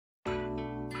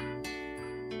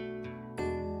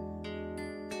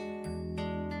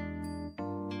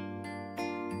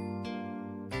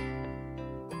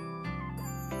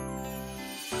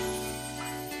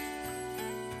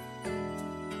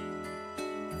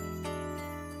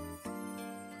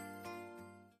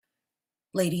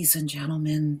Ladies and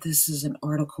gentlemen, this is an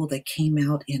article that came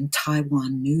out in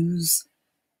Taiwan News,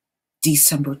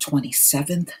 December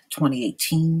 27th,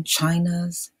 2018.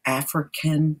 China's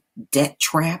African debt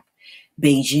trap.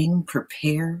 Beijing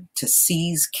prepare to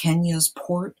seize Kenya's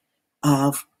port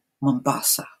of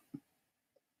Mombasa.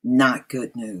 Not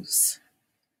good news.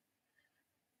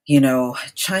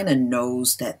 China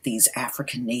knows that these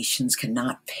African nations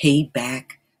cannot pay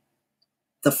back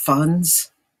the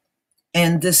funds.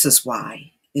 And this is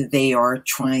why they are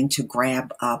trying to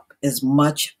grab up as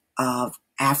much of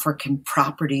African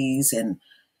properties and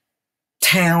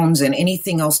towns and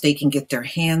anything else they can get their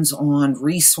hands on,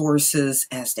 resources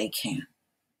as they can.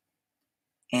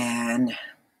 And,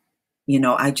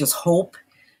 I just hope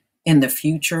in the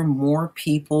future more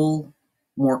people,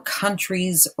 more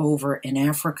countries over in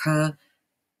Africa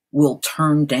will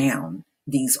turn down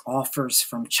these offers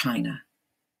from China.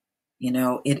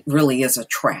 It really is a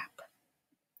trap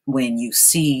when you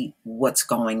see what's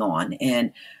going on.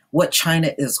 And what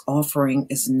China is offering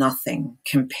is nothing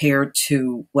compared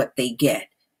to what they get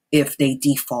if they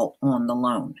default on the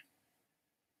loan.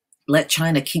 Let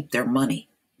China keep their money.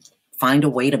 Find a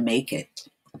way to make it.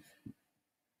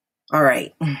 All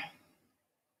right.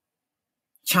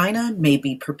 China may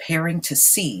be preparing to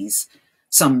seize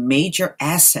some major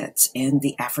assets in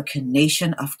the African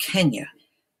nation of Kenya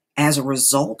as a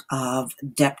result of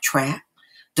debt trap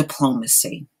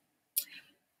diplomacy.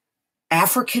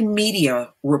 African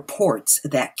media reports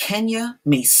that Kenya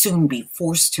may soon be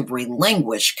forced to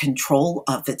relinquish control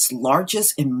of its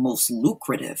largest and most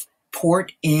lucrative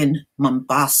port in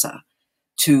Mombasa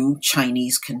to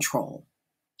Chinese control.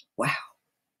 Wow.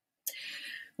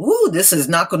 Ooh, this is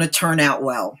not going to turn out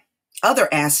well. Other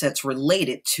assets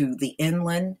related to the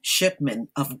inland shipment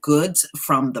of goods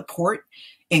from the port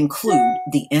include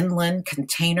the inland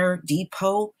container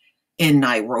depot in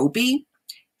Nairobi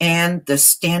and the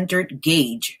standard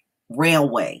gauge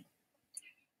railway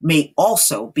may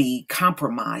also be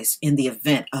compromised in the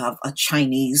event of a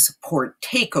Chinese port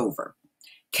takeover.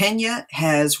 Kenya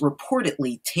has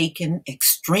reportedly taken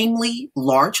extremely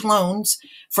large loans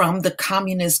from the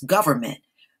communist government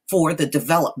for the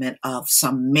development of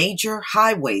some major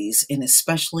highways, and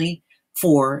especially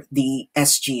for the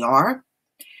SGR,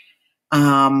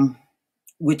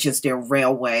 which is their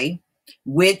railway,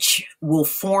 which will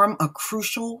form a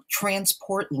crucial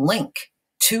transport link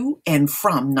to and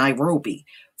from Nairobi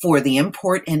for the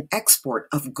import and export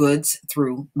of goods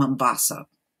through Mombasa.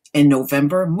 In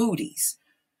November, Moody's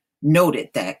noted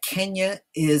that Kenya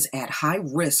is at high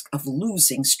risk of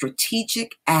losing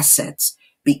strategic assets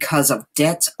because of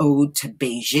debts owed to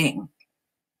Beijing.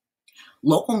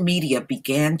 Local media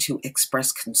began to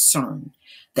express concern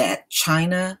that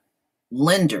China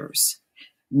lenders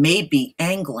may be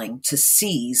angling to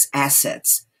seize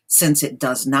assets since it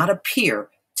does not appear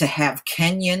to have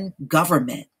Kenyan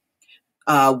government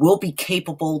will be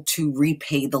capable to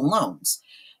repay the loans.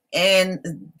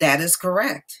 And that is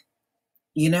correct.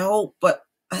 But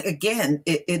again,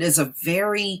 it is a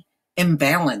very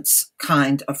imbalanced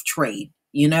kind of trade.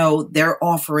 They're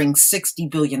offering $60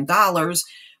 billion,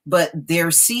 but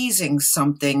they're seizing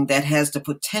something that has the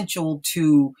potential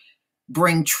to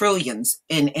bring trillions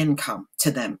in income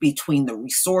to them between the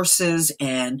resources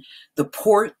and the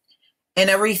port and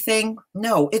everything.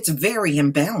 No, it's very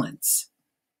imbalanced.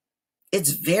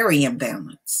 It's very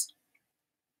imbalanced.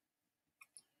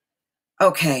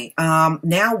 Okay,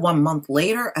 now 1 month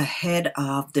later, ahead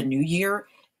of the new year,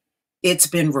 it's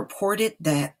been reported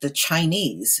that the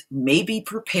Chinese may be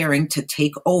preparing to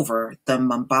take over the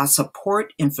Mombasa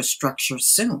port infrastructure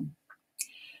soon.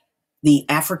 The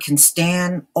African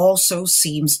stand also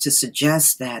seems to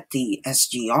suggest that the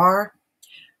SGR,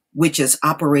 which is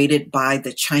operated by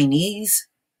the Chinese,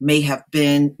 may have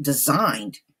been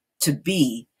designed to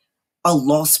be a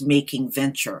loss-making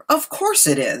venture. Of course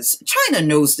it is. China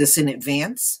knows this in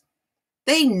advance.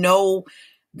 They know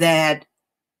that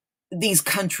these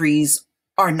countries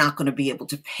are not going to be able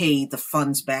to pay the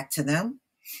funds back to them.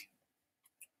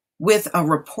 With a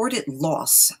reported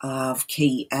loss of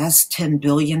KES $10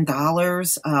 billion,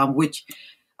 which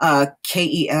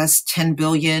KES $10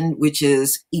 billion, which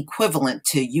is equivalent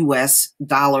to US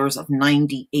dollars of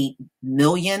 98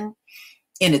 million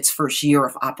in its first year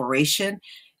of operation,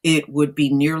 it would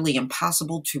be nearly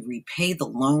impossible to repay the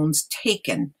loans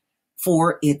taken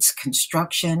for its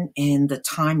construction in the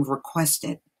time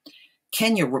requested.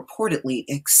 Kenya reportedly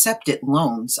accepted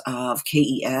loans of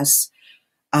KES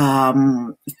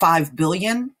 $5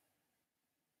 billion.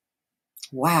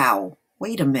 Wow,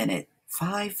 wait a minute.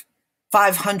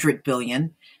 500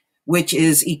 billion, which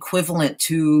is equivalent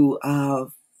to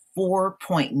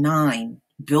 4.9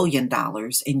 billion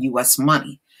in US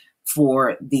money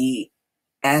for the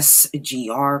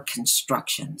SGR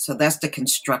construction. So that's the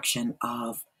construction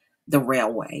of the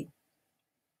railway.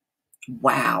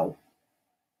 Wow.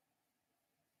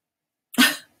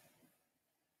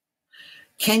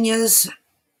 Kenya's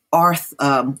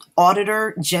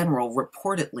auditor general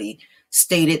reportedly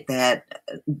stated that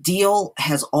deal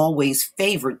has always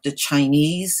favored the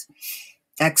Chinese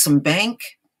Exim Bank,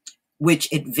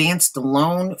 which advanced the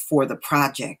loan for the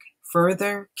project.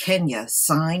 Further, Kenya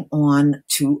signed on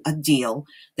to a deal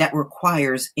that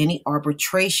requires any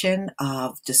arbitration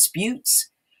of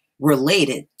disputes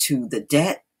related to the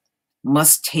debt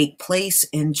must take place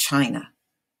in China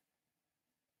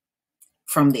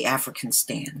from the African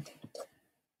stand.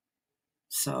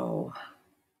 So,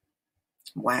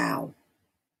 wow.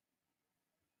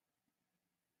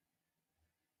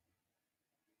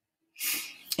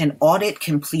 An audit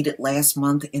completed last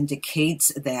month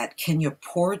indicates that Kenya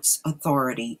Ports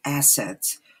Authority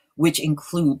assets, which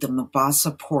include the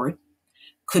Mombasa port,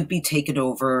 could be taken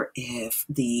over if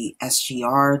the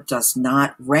SGR does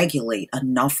not regulate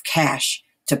enough cash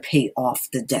to pay off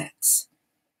the debts.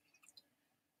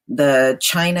 The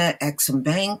China Exim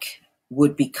Bank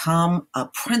would become a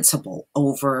principal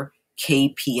over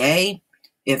KPA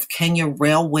if Kenya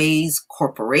Railways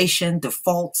Corporation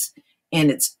defaults in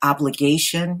its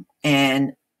obligation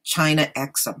and China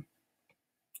Exim.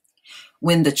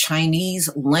 When the Chinese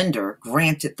lender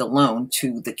granted the loan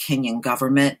to the Kenyan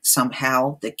government,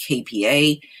 somehow the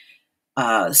KPA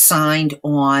signed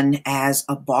on as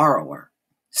a borrower.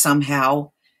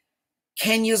 Somehow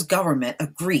Kenya's government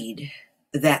agreed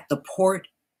that the port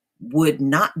would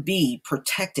not be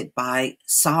protected by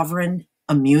sovereign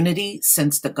immunity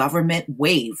since the government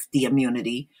waived the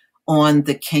immunity on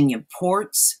the Kenyan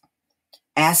ports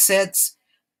assets,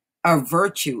 a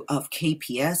virtue of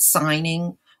KPS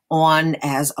signing on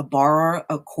as a borrower,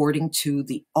 according to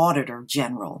the Auditor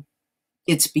General.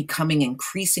 It's becoming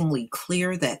increasingly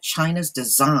clear that China's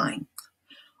design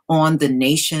on the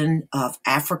nation of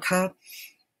Africa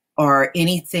are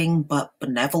anything but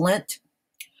benevolent.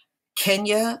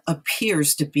 Kenya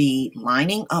appears to be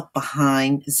lining up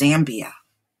behind Zambia,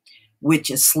 which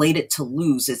is slated to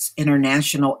lose its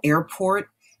international airport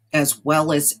as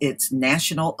well as its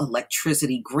national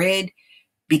electricity grid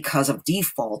because of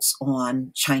defaults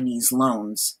on Chinese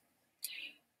loans.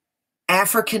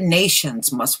 African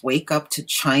nations must wake up to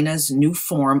China's new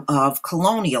form of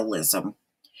colonialism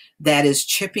that is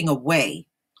chipping away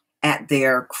at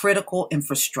their critical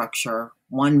infrastructure,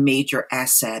 one major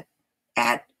asset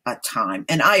at a time.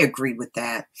 And I agree with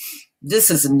that.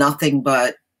 This is nothing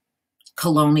but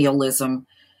colonialism,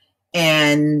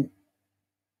 and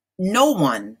no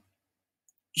one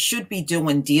should be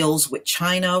doing deals with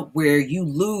China where you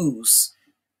lose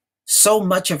so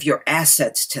much of your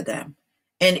assets to them.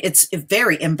 And it's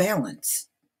very imbalanced.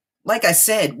 Like I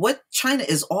said, what China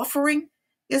is offering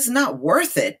is not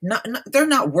worth it. They're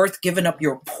not worth giving up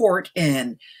your port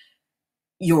and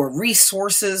your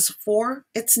resources for.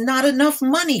 It's not enough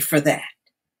money for that.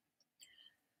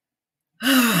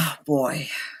 Ah, boy.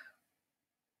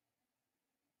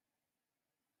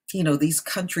 You know, these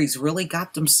countries really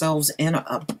got themselves in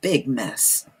a big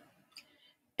mess.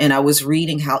 And I was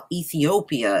reading how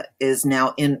Ethiopia is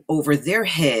now in over their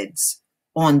heads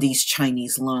on these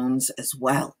Chinese loans as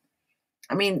well.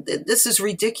 I mean, this is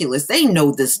ridiculous. They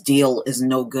know this deal is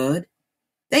no good.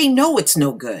 They know it's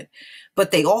no good.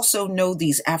 But they also know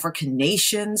these African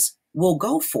nations will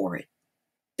go for it.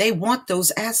 They want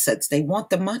those assets. They want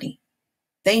the money.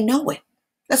 They know it.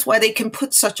 That's why they can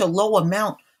put such a low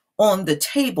amount on the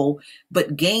table,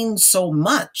 but gain so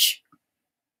much.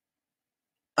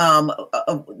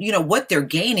 What they're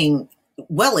gaining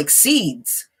well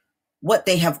exceeds what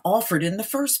they have offered in the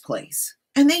first place.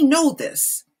 And they know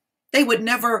this. They would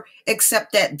never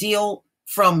accept that deal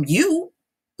from you.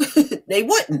 They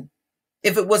wouldn't.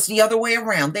 If it was the other way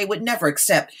around, they would never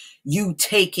accept you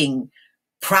taking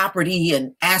property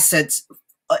and assets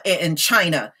in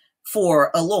China for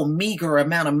a little meager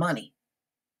amount of money.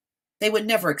 They would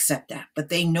never accept that. But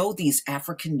they know these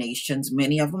African nations,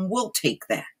 many of them will take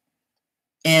that.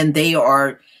 And they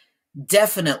are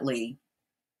definitely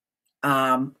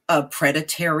a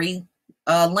predatory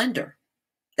lender.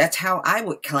 That's how I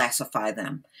would classify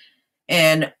them.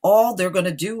 And all they're going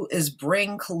to do is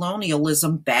bring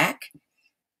colonialism back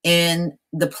in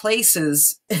the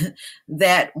places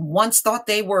that once thought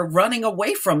they were running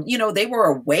away from. They were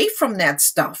away from that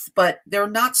stuff, but they're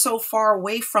not so far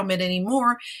away from it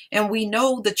anymore. And we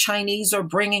know the Chinese are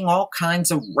bringing all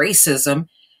kinds of racism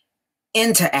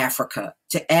into Africa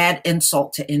to add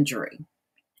insult to injury.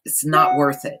 It's not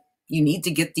worth it. You need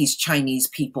to get these Chinese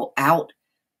people out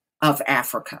of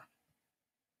Africa.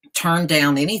 Turn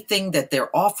down anything that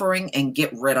they're offering and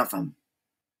get rid of them.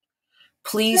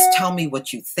 Please tell me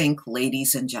what you think,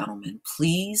 ladies and gentlemen.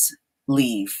 Please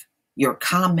leave your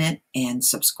comment and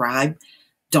subscribe.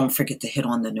 Don't forget to hit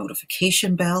on the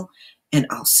notification bell, and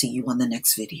I'll see you on the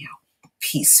next video.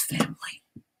 Peace, family.